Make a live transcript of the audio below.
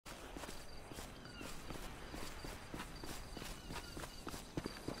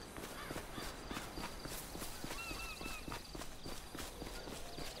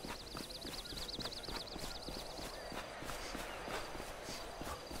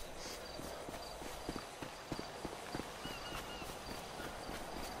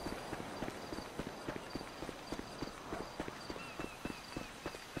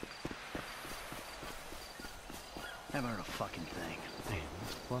haven't heard a fucking thing. Damn,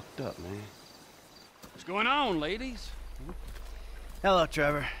 that's fucked up, man. What's going on, ladies? Hello,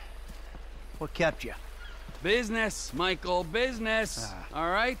 Trevor. What kept you? Business, Michael, business. All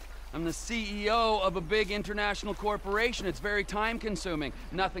right? I'm the CEO of a big international corporation. It's very time-consuming.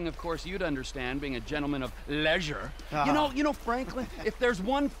 Nothing, of course, you'd understand, being a gentleman of leisure. You know, Franklin, if there's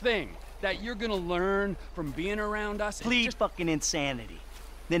one thing that you're gonna learn from being around us... Plead fucking insanity.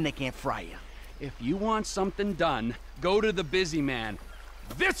 Then they can't fry you. If you want something done, go to the busy man.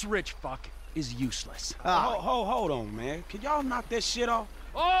 This rich fuck is useless. Hold on, man. Can y'all knock that shit off?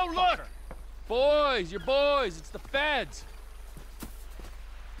 Oh, look! Boys, you're boys. It's the feds.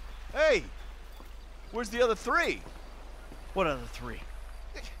 Hey! Where's the other three? What other three?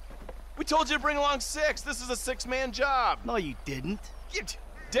 We told you to bring along 6. This is a 6-man job. No, you didn't.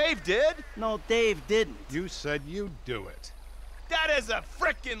 Dave did. No, Dave didn't. You said you'd do it. That is a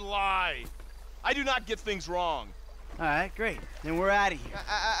frickin' lie. I do not get things wrong. All right, great. Then we're out of here.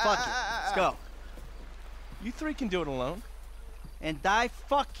 Fuck it. Let's go. You 3 can do it alone. And die,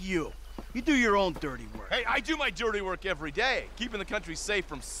 fuck you. You do your own dirty work. Hey, I do my dirty work every day, keeping the country safe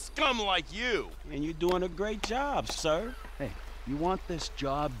from scum like you. And you're doing a great job, sir. Hey, you want this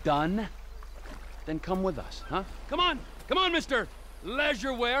job done? Then come with us, huh? Come on, Mr.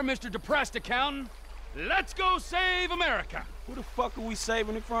 Leisureware, Mr. Depressed Accountant. Let's go save America. Who the fuck are we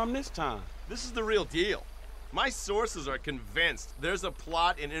saving it from this time? This is the real deal. My sources are convinced there's a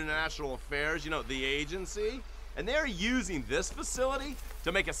plot in international affairs, you know, the agency, and they're using this facility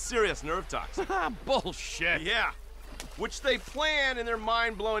to make a serious nerve toxin. Bullshit. Yeah. Which they plan in their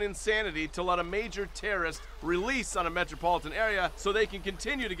mind-blowing insanity to let a major terrorist release on a metropolitan area so they can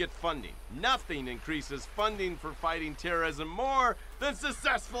continue to get funding. Nothing increases funding for fighting terrorism more than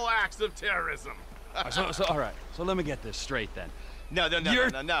successful acts of terrorism. All right, so let me get this straight then. No,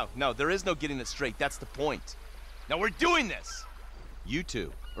 there is no getting it straight. That's the point. Now we're doing this. You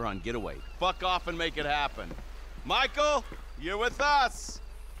 2 are on getaway. Fuck off and make it happen. Michael, you're with us.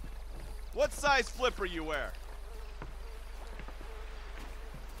 What size flipper you wear?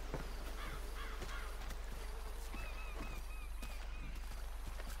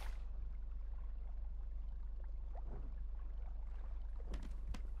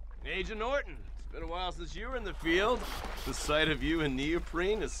 Agent Norton, it's been a while since you were in the field. The sight of you in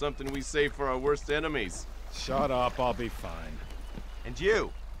neoprene is something we save for our worst enemies. Shut up, I'll be fine. And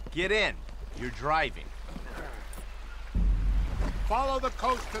you, get in. You're driving. Follow the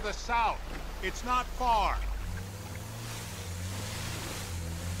coast to the south. It's not far.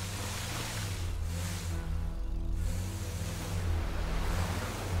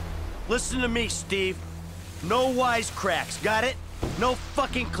 Listen to me, Steve. No wisecracks, got it? No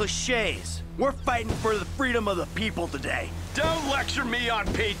fucking cliches. We're fighting for the freedom of the people today. Don't lecture me on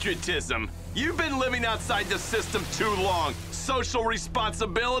patriotism. You've been living outside the system too long. Social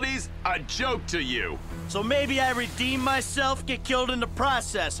responsibilities, a joke to you. So maybe I redeem myself, get killed in the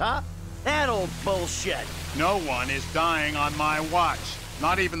process, huh? That old bullshit. No one is dying on my watch.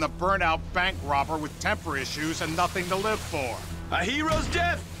 Not even the burnout bank robber with temper issues and nothing to live for. A hero's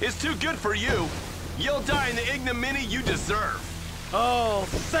death is too good for you. You'll die in the ignominy you deserve. Oh,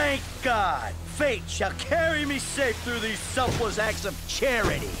 thank God. Fate shall carry me safe through these selfless acts of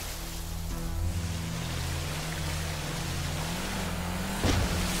charity.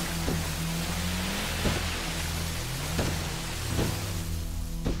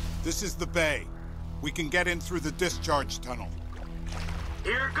 This is the bay. We can get in through the discharge tunnel.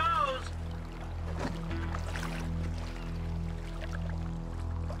 Here goes.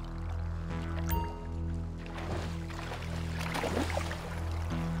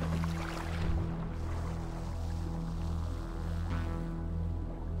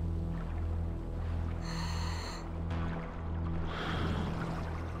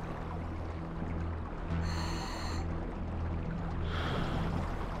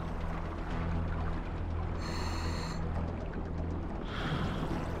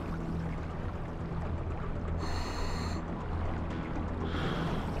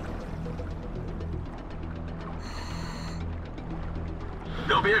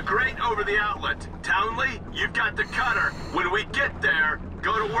 There'll be a grate over the outlet. Townley, you've got the cutter. When we get there,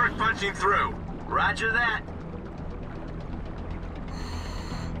 go to work punching through. Roger that.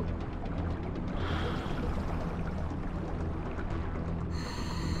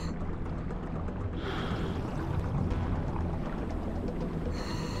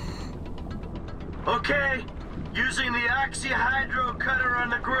 Okay, using the oxyhydro cutter on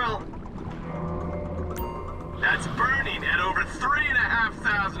the grill. That's burning at over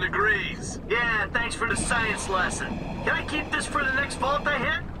 3,500 degrees. Yeah, thanks for the science lesson. Can I keep this for the next vault I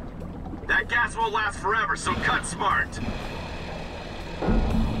hit? That gas won't last forever, so cut smart.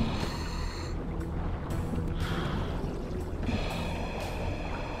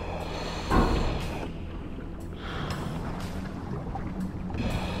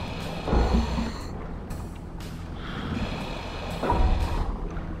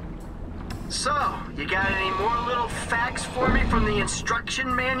 So, you got any more little facts for me from the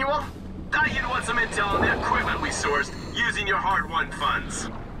instruction manual? Thought you'd want some intel on the equipment we sourced using your hard-won funds.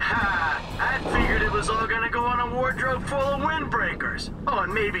 Ha! I figured it was all gonna go on a wardrobe full of windbreakers. Oh,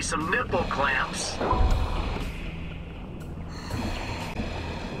 and maybe some nipple clamps.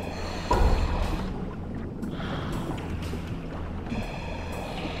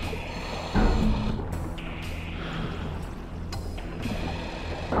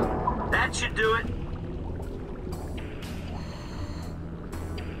 That should do it.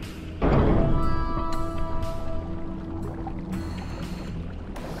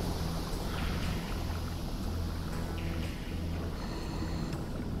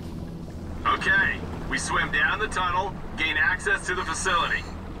 Okay, we swim down the tunnel, gain access to the facility.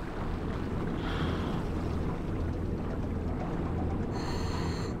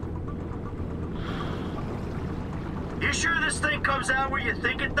 You sure this thing comes out where you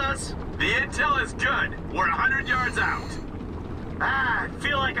think it does? The intel is good. We're 100 yards out. Ah, I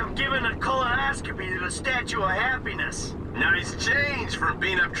feel like I'm giving a colonoscopy to the Statue of Happiness. Nice change from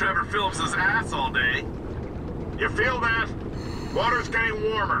beating up Trevor Phillips's ass all day. You feel that? Water's getting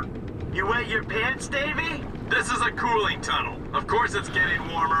warmer. You wet your pants, Davey? This is a cooling tunnel. Of course it's getting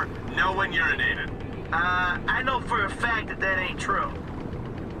warmer. No one urinated. I know for a fact that that ain't true.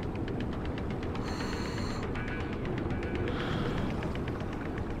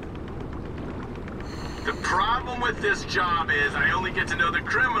 The problem with this job is I only get to know the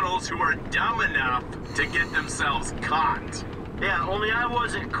criminals who are dumb enough to get themselves caught. Yeah, only I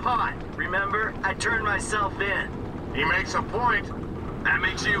wasn't caught, remember? I turned myself in. He makes a point. That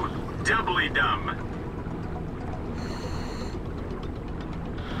makes you doubly dumb.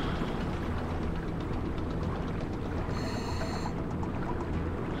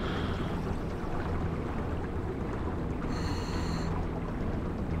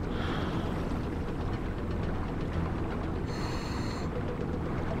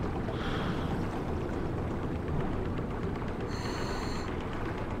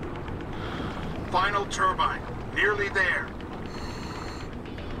 Final turbine. Nearly there.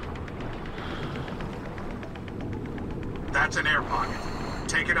 That's an air pocket.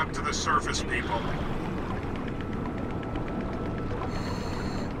 Take it up to the surface, people.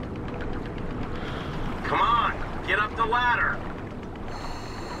 Come on, get up the ladder.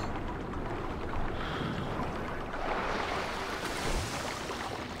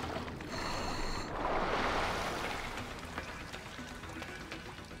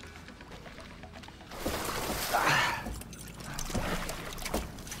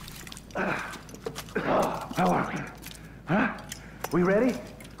 How are we? Huh? We ready?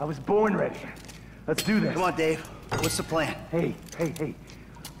 I was born ready. Let's do this. Come on, Dave. What's the plan? Hey.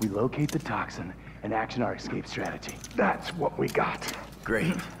 We locate the toxin and action our escape strategy. That's what we got.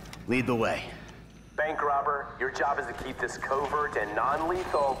 Great. Lead the way. Bank robber, your job is to keep this covert and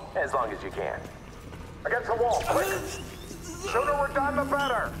non-lethal as long as you can. Against the wall, quick! Sooner we're done, the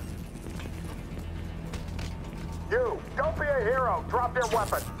better! You, don't be a hero. Drop your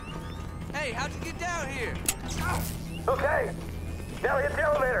weapon. Hey, how'd you get down here? Okay, now hit the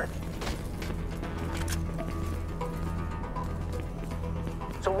elevator.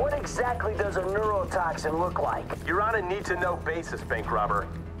 So what exactly does a neurotoxin look like? You're on a need-to-know basis, bank robber.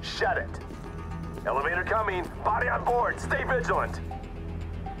 Shut it. Elevator coming. Body on board. Stay vigilant.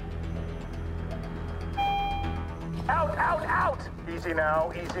 Out! Easy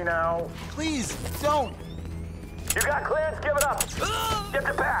now, easy now. Please, don't. You got clearance? Give it up. Get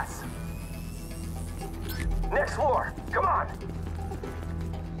the pass. Next floor. Come on.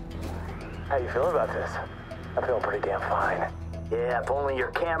 How you feeling about this? I feel pretty damn fine. Yeah, if only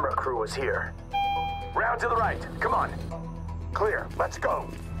your camera crew was here. Round to the right. Come on. Clear, let's go.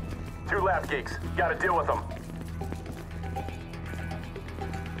 2 lab geeks. Gotta deal with them.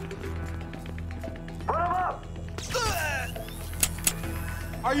 Put them up!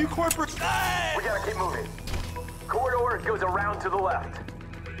 Are you corporate? We gotta keep moving. Corridor goes around to the left.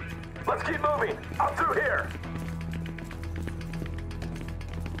 Let's keep moving. Up through here.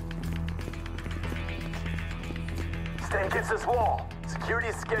 Stay against this wall. Security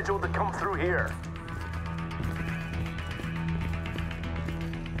is scheduled to come through here.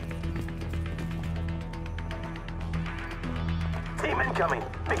 Team incoming.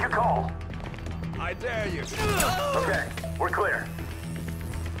 Make your call. I dare you. Okay, we're clear.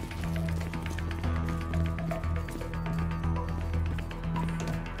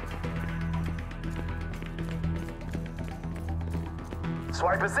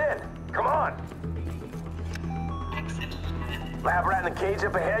 Swipe us in. Come on. Lab rat in the cage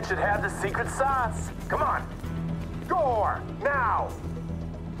up ahead should have the secret sauce. Come on. Gore, now!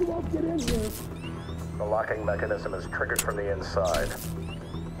 You won't get in here. The locking mechanism is triggered from the inside.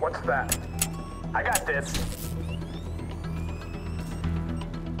 What's that? I got this.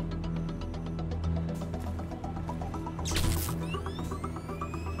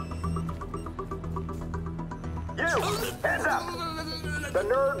 Hands up! The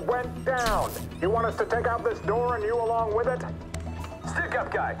nerd went down. You want us to take out this door and you along with it? Stick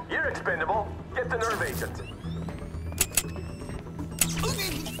up, guy. You're expendable. Get the nerve agent.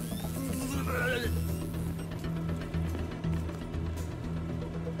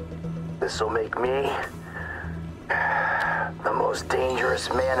 This'll make me the most dangerous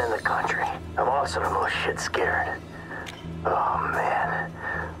man in the country. I'm also the most shit scared. Oh, man.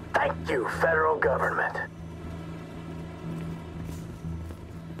 Thank you, federal government.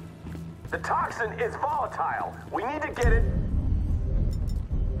 The toxin is volatile. We need to get it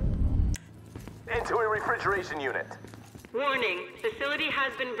into a refrigeration unit. Warning, facility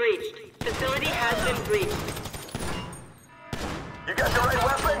has been breached. Facility has been breached. You got the right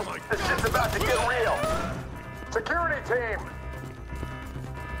weapon? This shit's about to get real. Security team!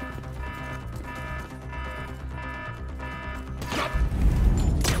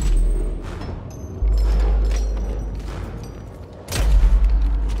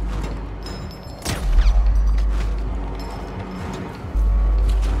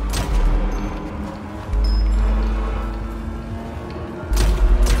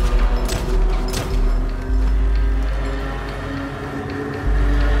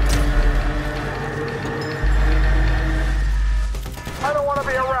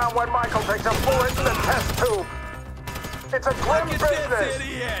 When Michael takes a bullet in the test tube. It's a grim business.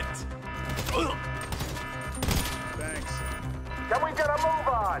 Idiot! Thanks. Can we get a move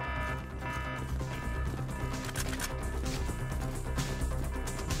on?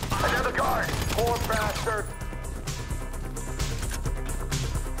 Another guard. Poor bastard.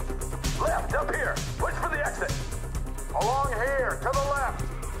 Left, up here. Push for the exit. Along here, to the left.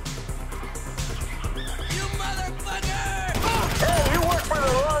 You motherfucker! Hey, you work for the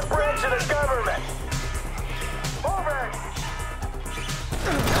wrong branch of the government. Moving.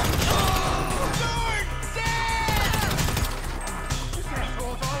 This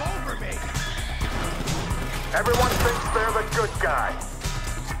asshole's all over me. Everyone thinks they're the good guy.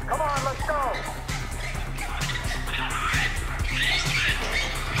 Come on, let's go.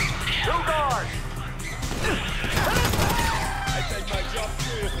 2 guards. I take my job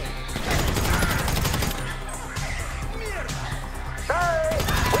seriously. Hey,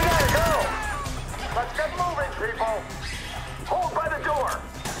 we gotta go. Let's get moving, people. Hold by the door.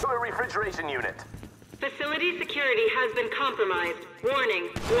 To a refrigeration unit. Facility security has been compromised. Warning,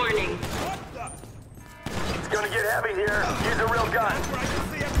 warning. It's gonna get heavy here. Use a real gun.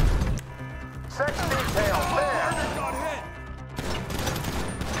 Sex detail, there. Got hit.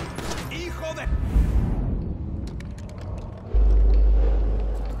 Hijo de...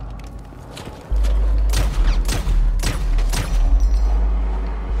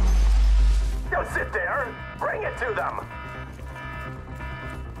 Don't sit there. Bring it to them.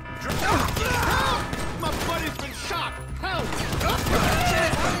 My buddy's been shot. Help!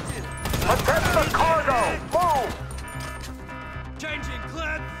 Attempt the cargo. Move. Changing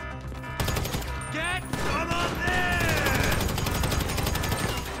clips. Get some of this!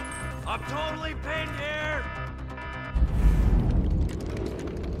 I'm totally pinned here.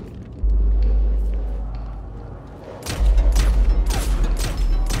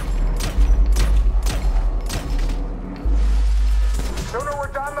 Sooner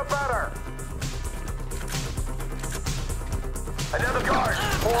we're done, the better. Another guard.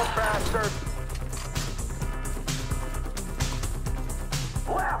 Poor bastard.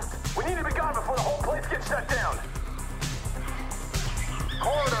 Left. We need to be gone before the whole place gets shut down.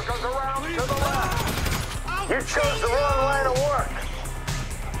 Corridor goes around to the left. You chose the wrong line of work.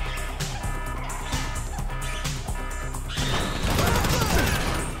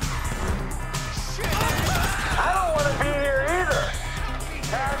 I don't want to be here either.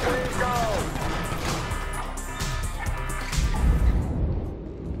 Can we go?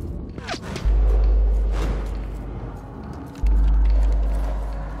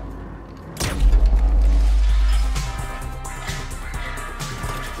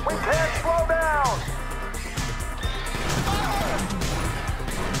 We can't slow down.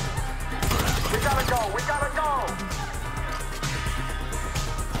 We gotta go. We gotta go.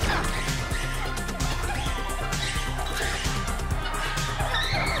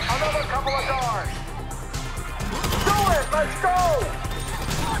 Another couple of guards. Do it! Let's go!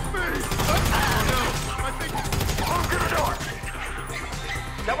 Move to the door!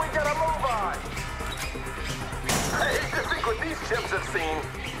 Now we gotta move on! I hate to think what these chimps have seen.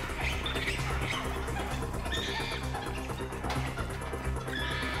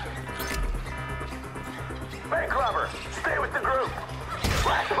 Bank robber, stay with the group.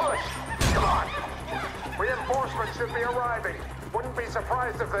 Let's push. Come on. Reinforcements should be arriving. Wouldn't be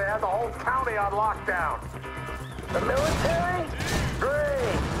surprised if they had the whole county on lockdown. The military?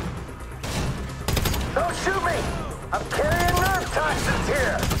 Great. Don't shoot me. I'm carrying nerve toxins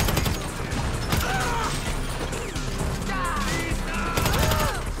here.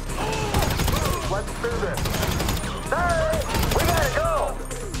 Let's do this. Sorry, we gotta go.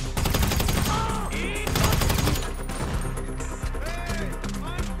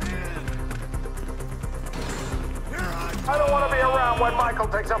 I don't want to be around when Michael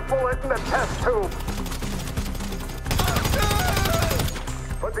takes a bullet in the test tube.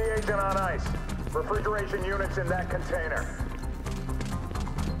 Put the agent on ice. Refrigeration units in that container.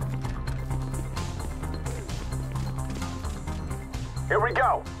 Here we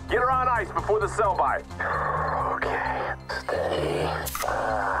go. Get her on ice before the sell-by. Okay, steady.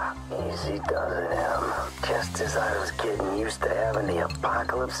 Easy does it, Em. Just as I was getting used to having the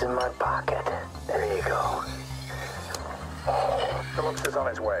apocalypse in my pocket. There you go. Phillips is on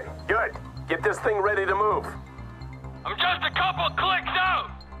his way. Good. Get this thing ready to move. I'm just a couple clicks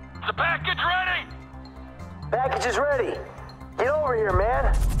out. Is the package ready? Package is ready. Get over here, man.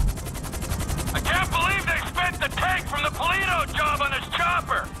 I can't believe they spent the tank from the Polito job on this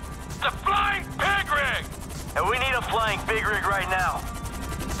chopper. It's a flying pig rig. And we need a flying big rig right now.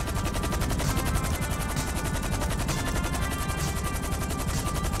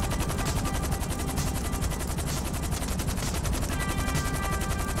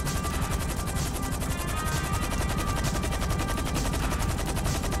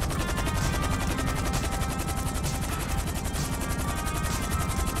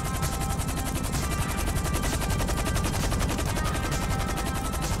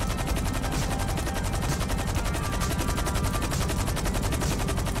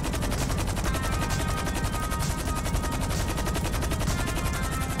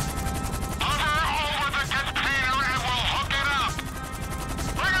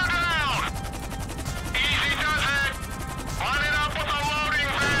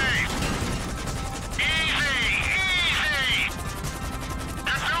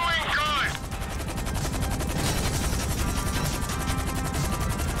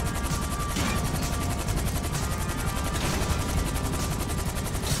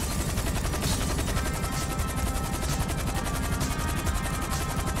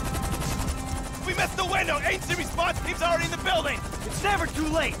 Agency response team's already in the building! It's never too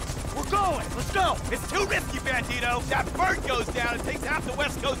late! We're going! Let's go! It's too risky, Bandito! That bird goes down and takes half the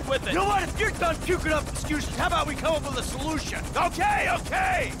West Coast with it! You know what? If you're done puking up excuses, how about we come up with a solution? Okay!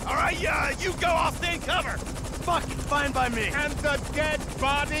 Alright, you go, I'll stay in cover! Fuck, fine by me. And the dead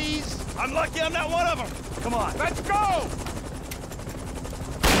bodies? I'm lucky I'm not one of them! Come on. Let's go!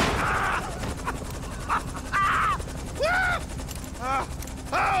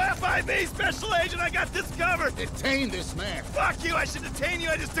 FIB Special Agent, I got this covered! Detain this man. Fuck you, I should detain you,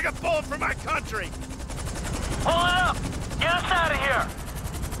 I just took a bullet for my country! Pull it up! Get us out of here!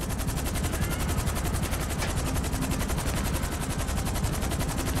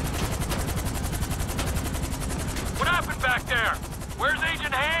 What happened back there? Where's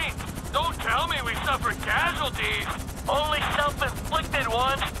Agent Haines? Don't tell me we suffered casualties! Only self-inflicted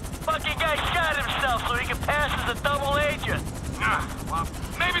ones. Fucking guy shot himself so he could pass as a double agent. Well,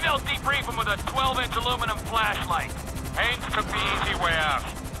 maybe they'll debrief him with a 12-inch aluminum flashlight. Haines took the easy way out.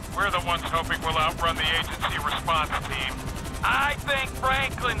 We're the ones hoping we'll outrun the agency response team. I think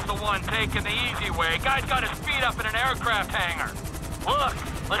Franklin's the one taking the easy way. Guy's got his feet up in an aircraft hangar. Look,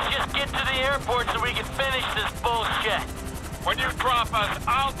 let's just get to the airport so we can finish this bullshit. When you drop us,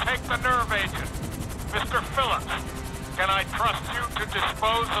 I'll take the nerve agent. Mr. Phillips, can I trust you to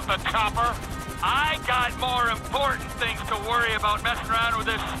dispose of the chopper? I got more important things to worry about messing around with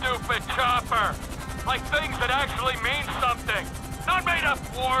this stupid chopper. Like things that actually mean something. Not made-up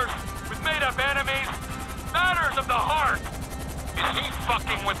wars with made-up enemies. Matters of the heart. Is he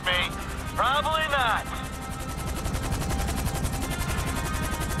fucking with me? Probably not.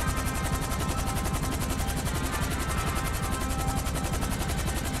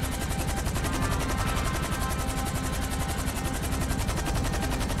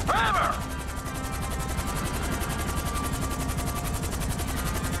 Trevor!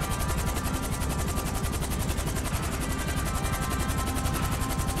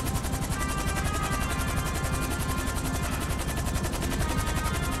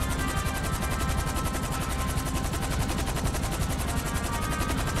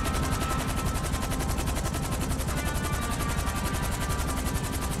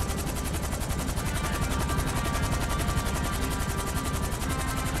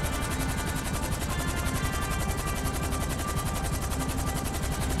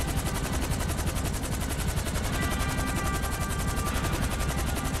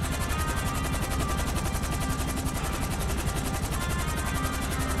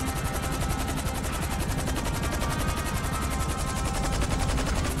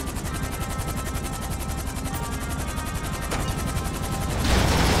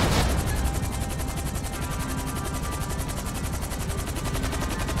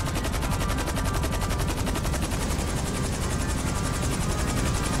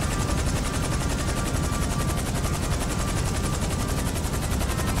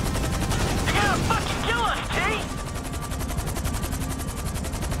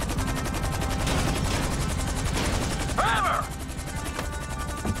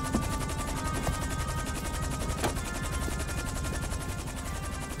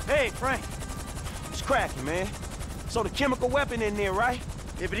 Hey, Frank. It's cracking, man. So the chemical weapon in there, right?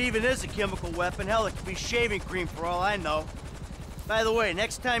 If it even is a chemical weapon, hell, it could be shaving cream for all I know. By the way,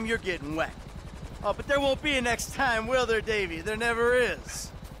 next time you're getting wet. Oh, but there won't be a next time, will there, Davey? There never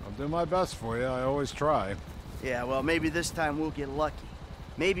is. I'll do my best for you. I always try. Yeah, well, maybe this time we'll get lucky.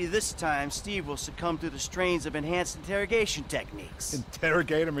 Maybe this time Steve will succumb to the strains of enhanced interrogation techniques.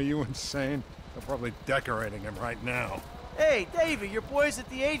 Interrogate him? Are you insane? They're probably decorating him right now. Hey, Davey, your boys at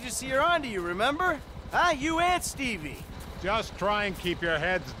the agency are onto you, remember? Huh? You and Stevie. Just try and keep your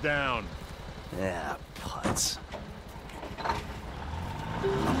heads down. Yeah, putz.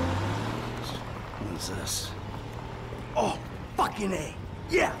 What's this? Oh, fucking A.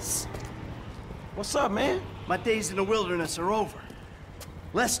 Yes! What's up, man? My days in the wilderness are over.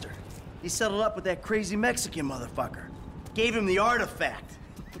 Lester, he settled up with that crazy Mexican motherfucker. Gave him the artifact.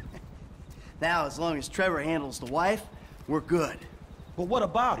 Now, as long as Trevor handles the wife, we're good. But what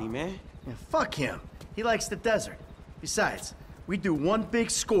about him, man? Yeah, fuck him. He likes the desert. Besides, we do one big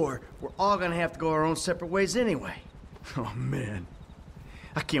score, we're all gonna have to go our own separate ways anyway. Oh, man.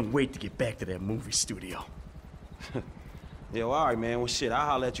 I can't wait to get back to that movie studio. Yo, all right, man. Well, shit, I'll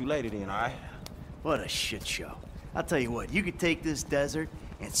holler at you later then, all right? What a shit show. I'll tell you what, you could take this desert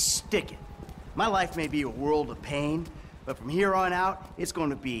and stick it. My life may be a world of pain, but from here on out, it's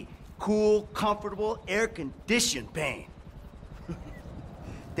gonna be cool, comfortable, air-conditioned pain.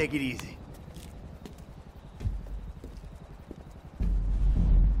 Take it easy.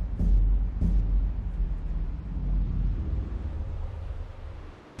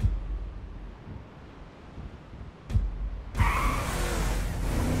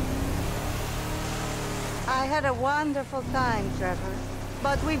 I had a wonderful time, Trevor.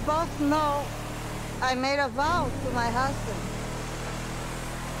 But we both know I made a vow to my husband.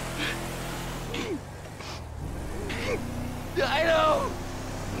 I know!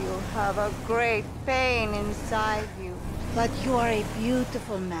 You have a great pain inside you, but you are a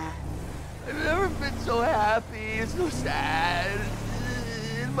beautiful man. I've never been so happy and so sad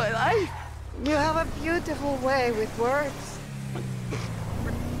in my life. You have a beautiful way with words.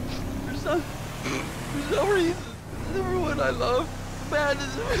 For some reason, everyone I love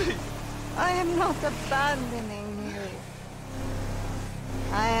abandons me. I am not abandoning you.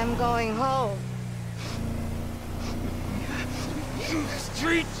 I am going home.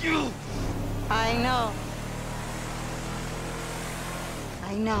 Treat you! I know.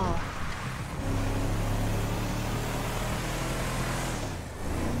 I know.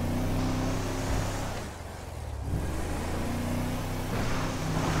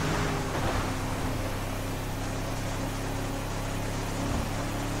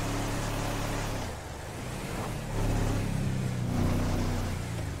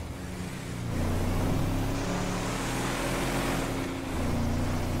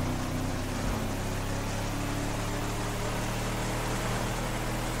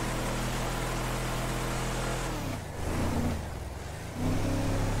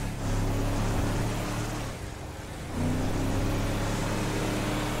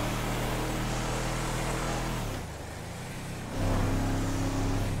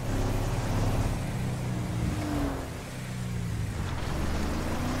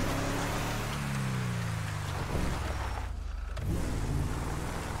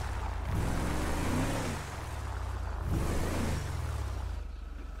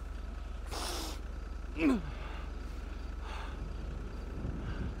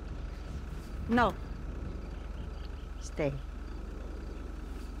 No. Stay.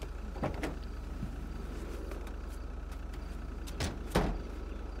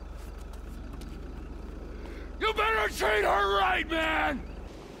 You better treat her right, man!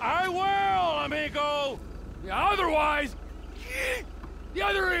 I will, amigo! Yeah, otherwise, the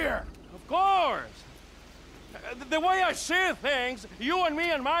other ear! Of course! The way I see things, you and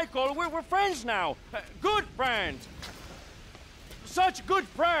me and Michael, we're friends now. Good friends. Such good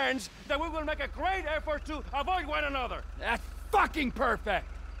friends that we will make a great effort to avoid one another. That's fucking perfect!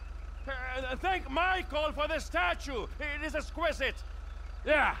 Thank Michael for the statue. It is exquisite.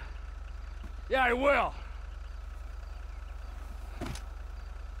 Yeah. Yeah, I will.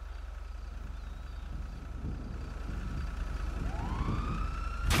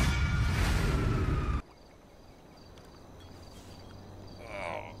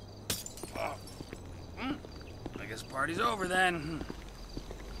 I guess party's over then.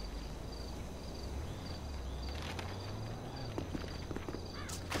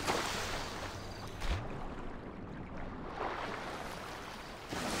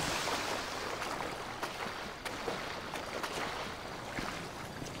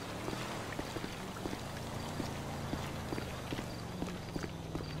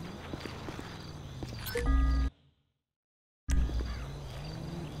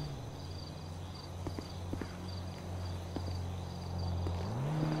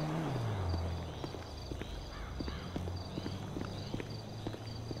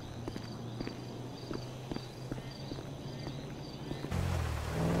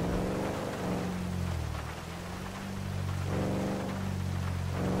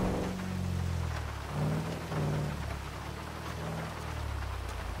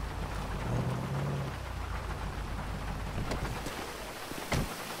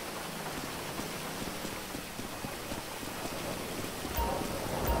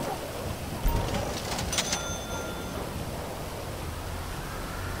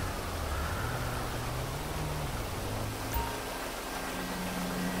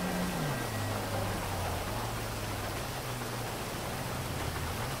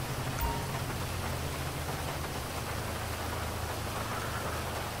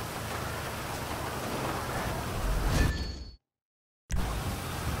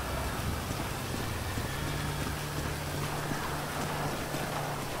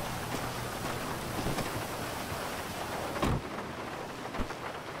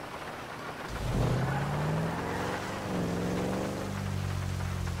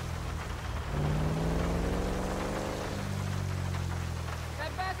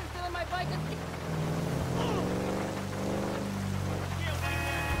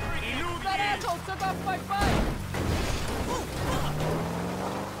 Michael, took off my bike!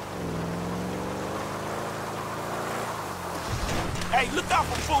 Hey, look out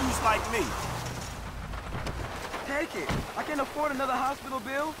for fools like me. Take it. I can't afford another hospital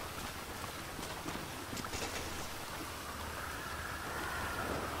bill.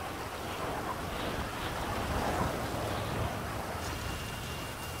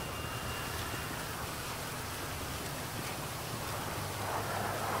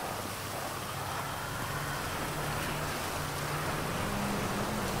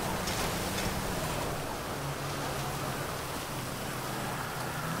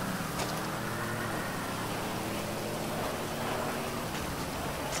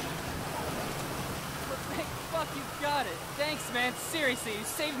 You got it. Thanks, man. Seriously, you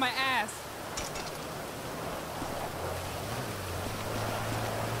saved my ass.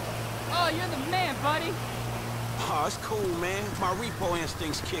 Oh, you're the man, buddy. Oh, it's cool, man. My repo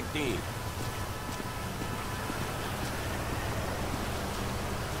instincts kicked in.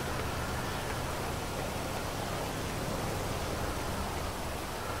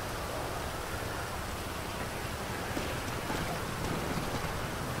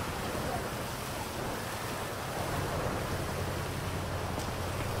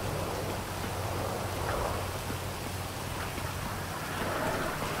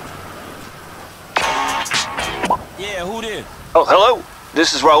 Yeah, who did? Oh, hello.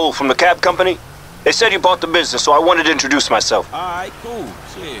 This is Raul from the cab company. They said you bought the business, so I wanted to introduce myself. All right, cool.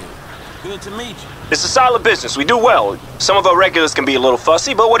 Shit. Good to meet you. It's a solid business. We do well. Some of our regulars can be a little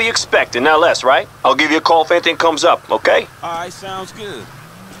fussy, but what do you expect? In LS, right? I'll give you a call if anything comes up, okay? All right, sounds good.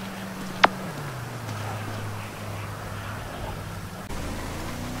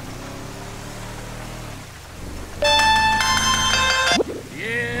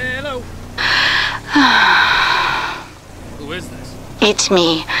 Hello. Who is this? It's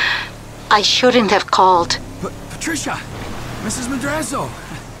me. I shouldn't have called. Patricia! Mrs. Madrazo!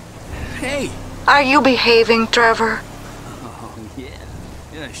 Hey! Are you behaving, Trevor? Oh, yeah.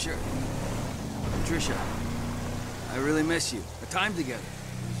 Yeah, sure. Patricia, I really miss you. The time together.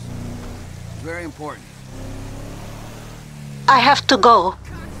 It was very important. I have to go.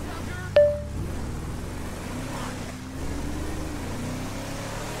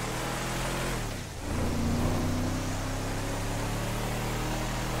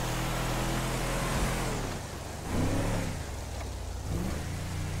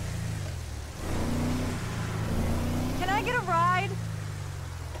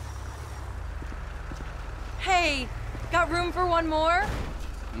 Hey, got room for one more?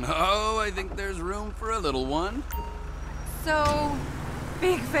 No, I think there's room for a little one. So,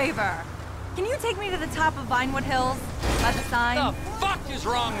 big favor. Can you take me to the top of Vinewood Hills by the sign? The fuck is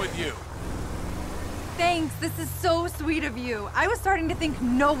wrong with you? Thanks, this is so sweet of you. I was starting to think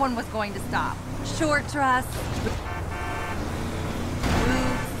no one was going to stop. Short dress,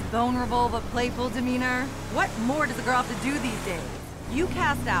 boots, vulnerable but playful demeanor. What more does a girl have to do these days? You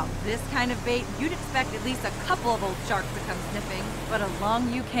cast out this kind of bait, you'd expect at least a couple of old sharks to come sniffing, but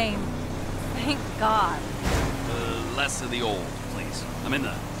along you came. Thank God. Less of the old, please. I'm in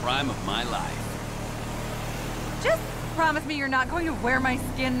the prime of my life. Just promise me you're not going to wear my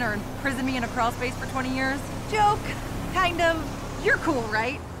skin or imprison me in a crawl space for 20 years. Joke. Kind of. You're cool,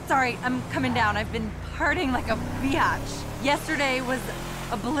 right? Sorry, I'm coming down. I've been partying like a biatch. Yesterday was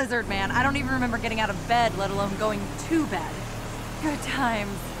a blizzard, man. I don't even remember getting out of bed, let alone going to bed. Good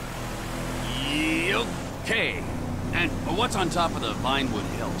times. Okay. And what's on top of the Vinewood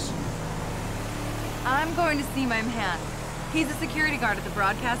Hills? I'm going to see my man. He's a security guard at the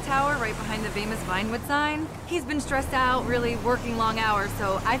broadcast tower right behind the famous Vinewood sign. He's been stressed out, really working long hours,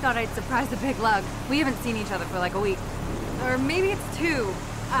 so I thought I'd surprise the big lug. We haven't seen each other for like a week. Or maybe it's 2.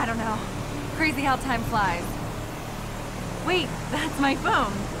 I don't know. Crazy how time flies. Wait, that's my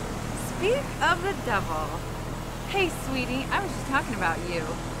phone. Speak of the devil. Hey, sweetie, I was just talking about you.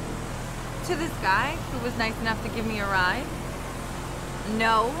 To this guy who was nice enough to give me a ride?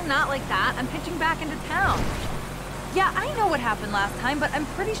 No, not like that. I'm pitching back into town. Yeah, I know what happened last time, but I'm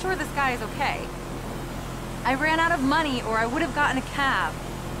pretty sure this guy is okay. I ran out of money or I would have gotten a cab.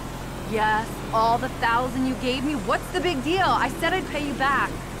 Yes, all the $1,000 you gave me, what's the big deal? I said I'd pay you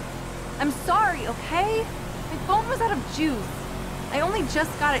back. I'm sorry, okay? My phone was out of juice. I only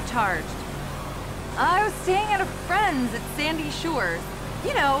just got it charged. I was staying at a friend's at Sandy Shores.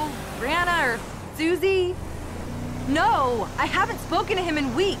 You know, Brianna or Susie. No, I haven't spoken to him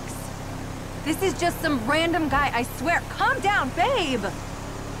in weeks. This is just some random guy, I swear. Calm down, babe.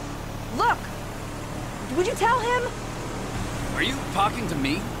 Look, would you tell him? Are you talking to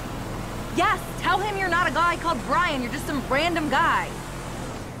me? Yes, tell him you're not a guy called Brian, you're just some random guy.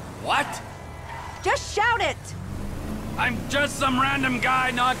 What? Just shout it! I'm just some random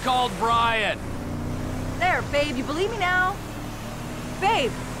guy not called Brian. There, babe, you believe me now?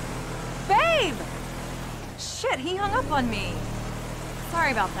 Babe! Babe! Shit, he hung up on me.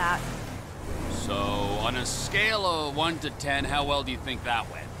 Sorry about that. So, on a scale of 1 to 10, how well do you think that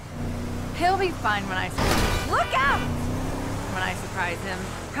went? He'll be fine when I look out! When I surprise him.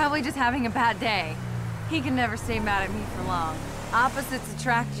 Probably just having a bad day. He can never stay mad at me for long. Opposites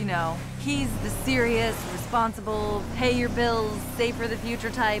attract, you know. He's the serious, responsible, pay your bills, save for the future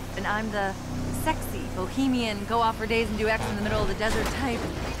type, and I'm the sexy, bohemian, go off for days and do X in the middle of the desert type.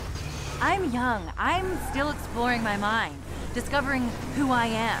 I'm young. I'm still exploring my mind, discovering who I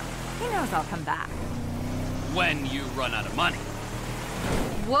am. He knows I'll come back. When you run out of money.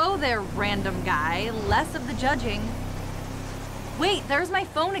 Whoa there, random guy. Less of the judging. Wait, there's my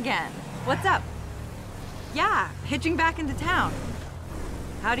phone again. What's up? Yeah, hitching back into town.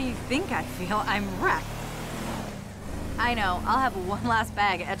 How do you think I feel? I'm wrecked. I know, I'll have one last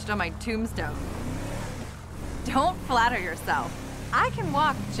bag etched on my tombstone. Don't flatter yourself. I can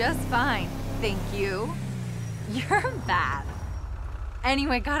walk just fine, thank you. You're bad.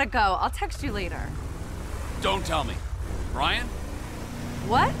 Anyway, gotta go. I'll text you later. Don't tell me. Brian?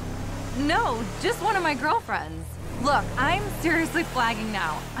 What? No, just one of my girlfriends. Look, I'm seriously flagging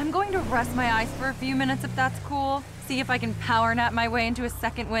now. I'm going to rest my eyes for a few minutes if that's cool. See if I can power nap my way into a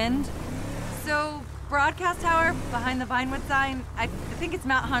second wind. So, broadcast tower behind the Vinewood sign, I think it's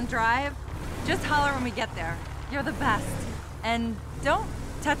Mount Hunt Drive. Just holler when we get there. You're the best. And don't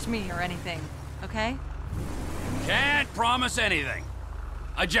touch me or anything, okay? Can't promise anything.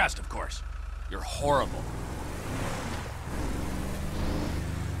 I jest, of course. You're horrible.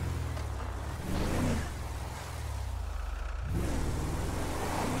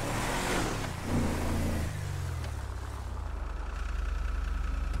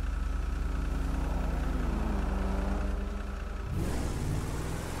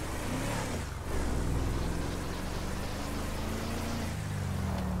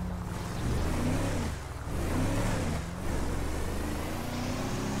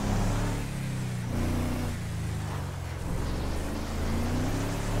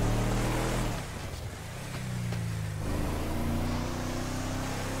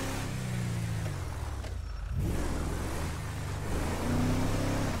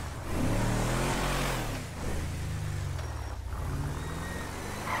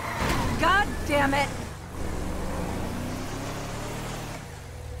 God damn it!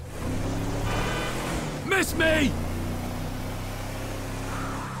 Miss me!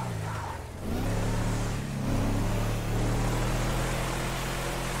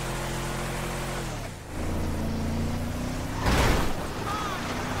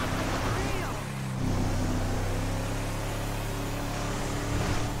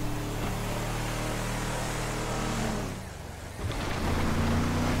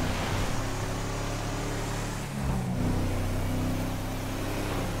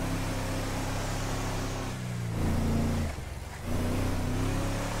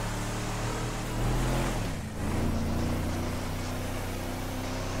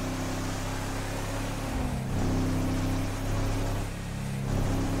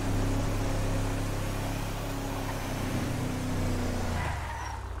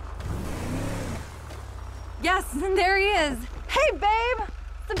 Yes, there he is. Hey, babe!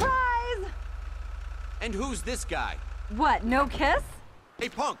 Surprise! And who's this guy? What, no kiss? Hey,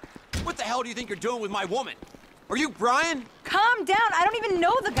 punk! What the hell do you think you're doing with my woman? Are you Brian? Calm down, I don't even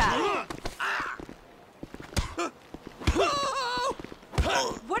know the guy.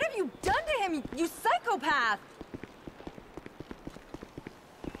 What have you done to him, you psychopath?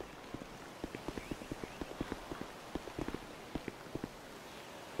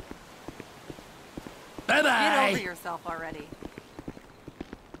 Bye-bye! Get over yourself already.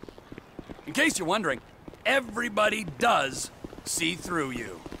 In case you're wondering, everybody does see through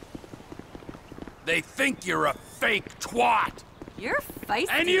you. They think you're a fake twat. You're feisty.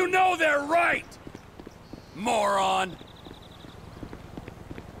 And you know they're right! Moron!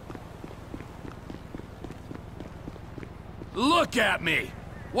 Look at me!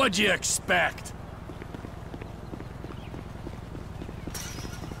 What'd you expect?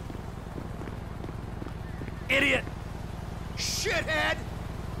 Idiot! Shithead!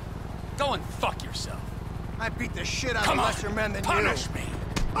 Go and fuck yourself. I beat the shit out Come of on, lesser men than punish you. me.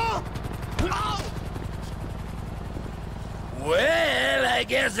 Oh! Oh! Well, I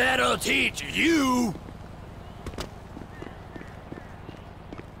guess that'll teach you.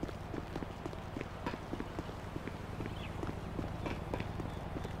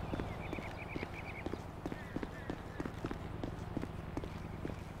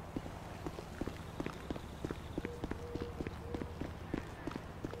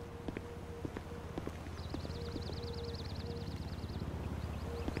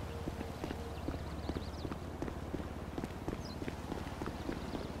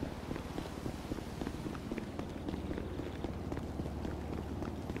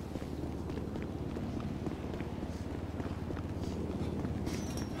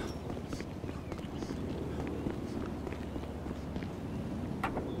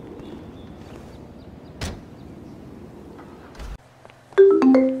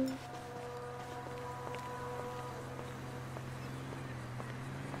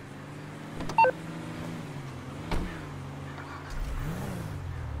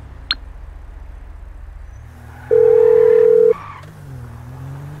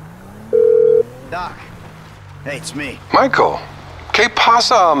 Doc. Hey, it's me. Michael. ¿Qué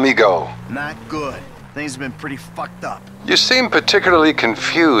pasa, amigo? Not good. Things have been pretty fucked up. You seem particularly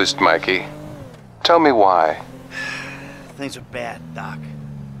confused, Mikey. Tell me why. Things are bad, Doc.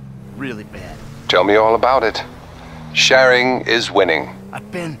 Really bad. Tell me all about it. Sharing is winning.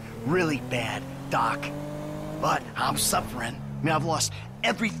 I've been really bad, Doc. But I'm suffering. I mean, I've lost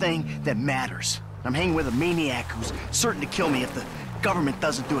everything that matters. I'm hanging with a maniac who's certain to kill me if the government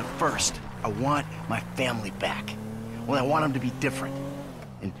doesn't do it first. I want my family back. Well, I want them to be different.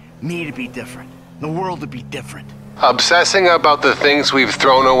 And me to be different. The world to be different. Obsessing about the things we've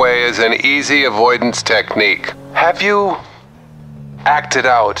thrown away is an easy avoidance technique. Have you acted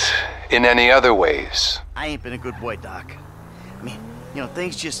out in any other ways? I ain't been a good boy, Doc. I mean, you know,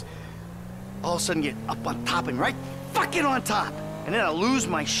 things just all of a sudden get up on top and right fucking on top. And then I lose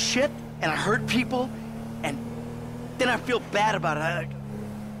my shit and I hurt people and then I feel bad about it.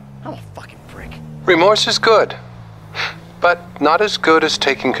 I'm a fucking prick. Remorse is good, but not as good as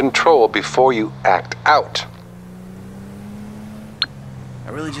taking control before you act out.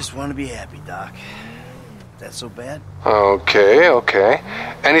 I really just want to be happy, Doc. That so bad? Okay, okay.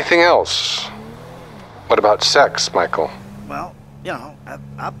 Anything else? What about sex, Michael? Well, you know,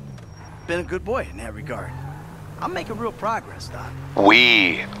 I've been a good boy in that regard. I'm making real progress, Doc.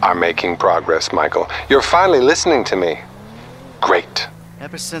 We are making progress, Michael. You're finally listening to me. Great.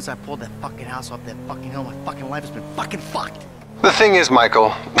 Ever since I pulled that fucking house off that fucking hill, my fucking life has been fucking fucked. The thing is,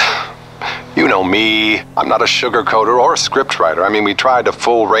 Michael, you know me. I'm not a sugarcoater or a scriptwriter. I mean, we tried a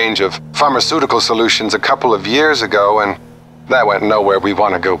full range of pharmaceutical solutions a couple of years ago, and that went nowhere we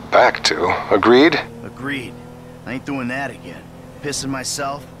want to go back to. Agreed? Agreed. I ain't doing that again. Pissing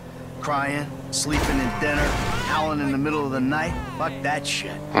myself, crying, sleeping in dinner, howling in the middle of the night. Fuck that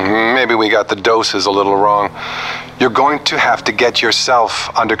shit. Maybe we got the doses a little wrong. You're going to have to get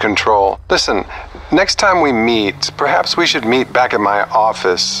yourself under control. Listen, next time we meet, perhaps we should meet back at my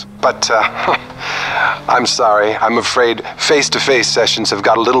office. But, I'm sorry. I'm afraid face-to-face sessions have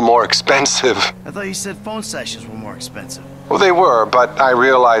got a little more expensive. I thought you said phone sessions were more expensive. Well, they were, but I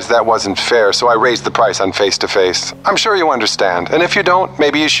realized that wasn't fair, so I raised the price on face-to-face. I'm sure you understand, and if you don't,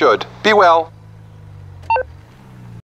 maybe you should. Be well.